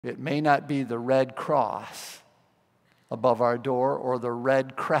It may not be the red cross above our door or the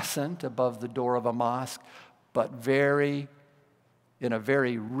red crescent above the door of a mosque, but in a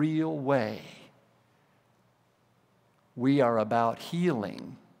very real way, we are about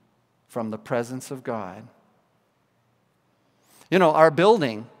healing from the presence of God. You know, our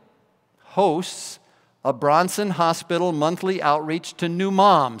building hosts a Bronson Hospital monthly outreach to new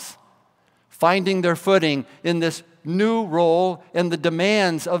moms, finding their footing in this new role and the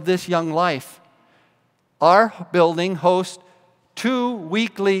demands of this young life. Our building hosts 2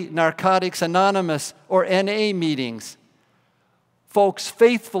 weekly Narcotics Anonymous or NA meetings. Folks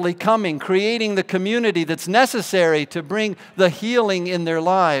faithfully coming, creating the community that's necessary to bring the healing in their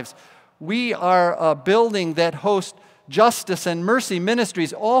lives. We are a building that hosts justice and mercy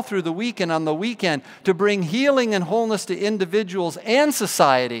ministries all through the week and on the weekend to bring healing and wholeness to individuals and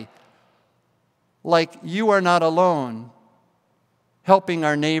society. Like You Are Not Alone, helping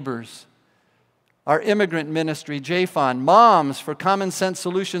our neighbors. Our immigrant ministry, JFON, Moms for Common Sense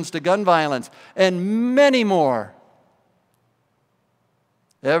Solutions to Gun Violence, and many more.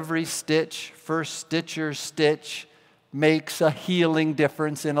 Every stitch, first stitcher stitch, makes a healing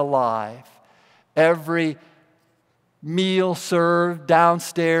difference in a life. Every meal served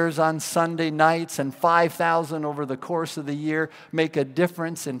downstairs on Sunday nights and 5,000 over the course of the year make a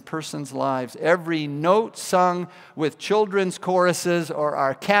difference in persons' lives. Every note sung with children's choruses or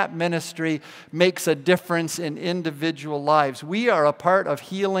our CAP ministry makes a difference in individual lives. We are a part of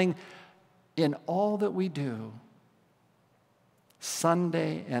healing in all that we do,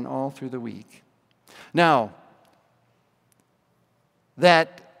 Sunday and all through the week. Now,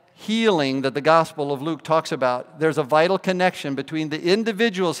 that healing that the Gospel of Luke talks about, there's a vital connection between the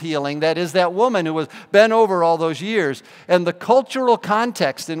individual's healing, that is that woman who was bent over all those years, and the cultural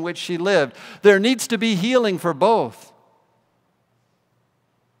context in which she lived. There needs to be healing for both.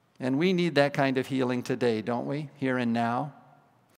 And we need that kind of healing today, don't we? Here and now.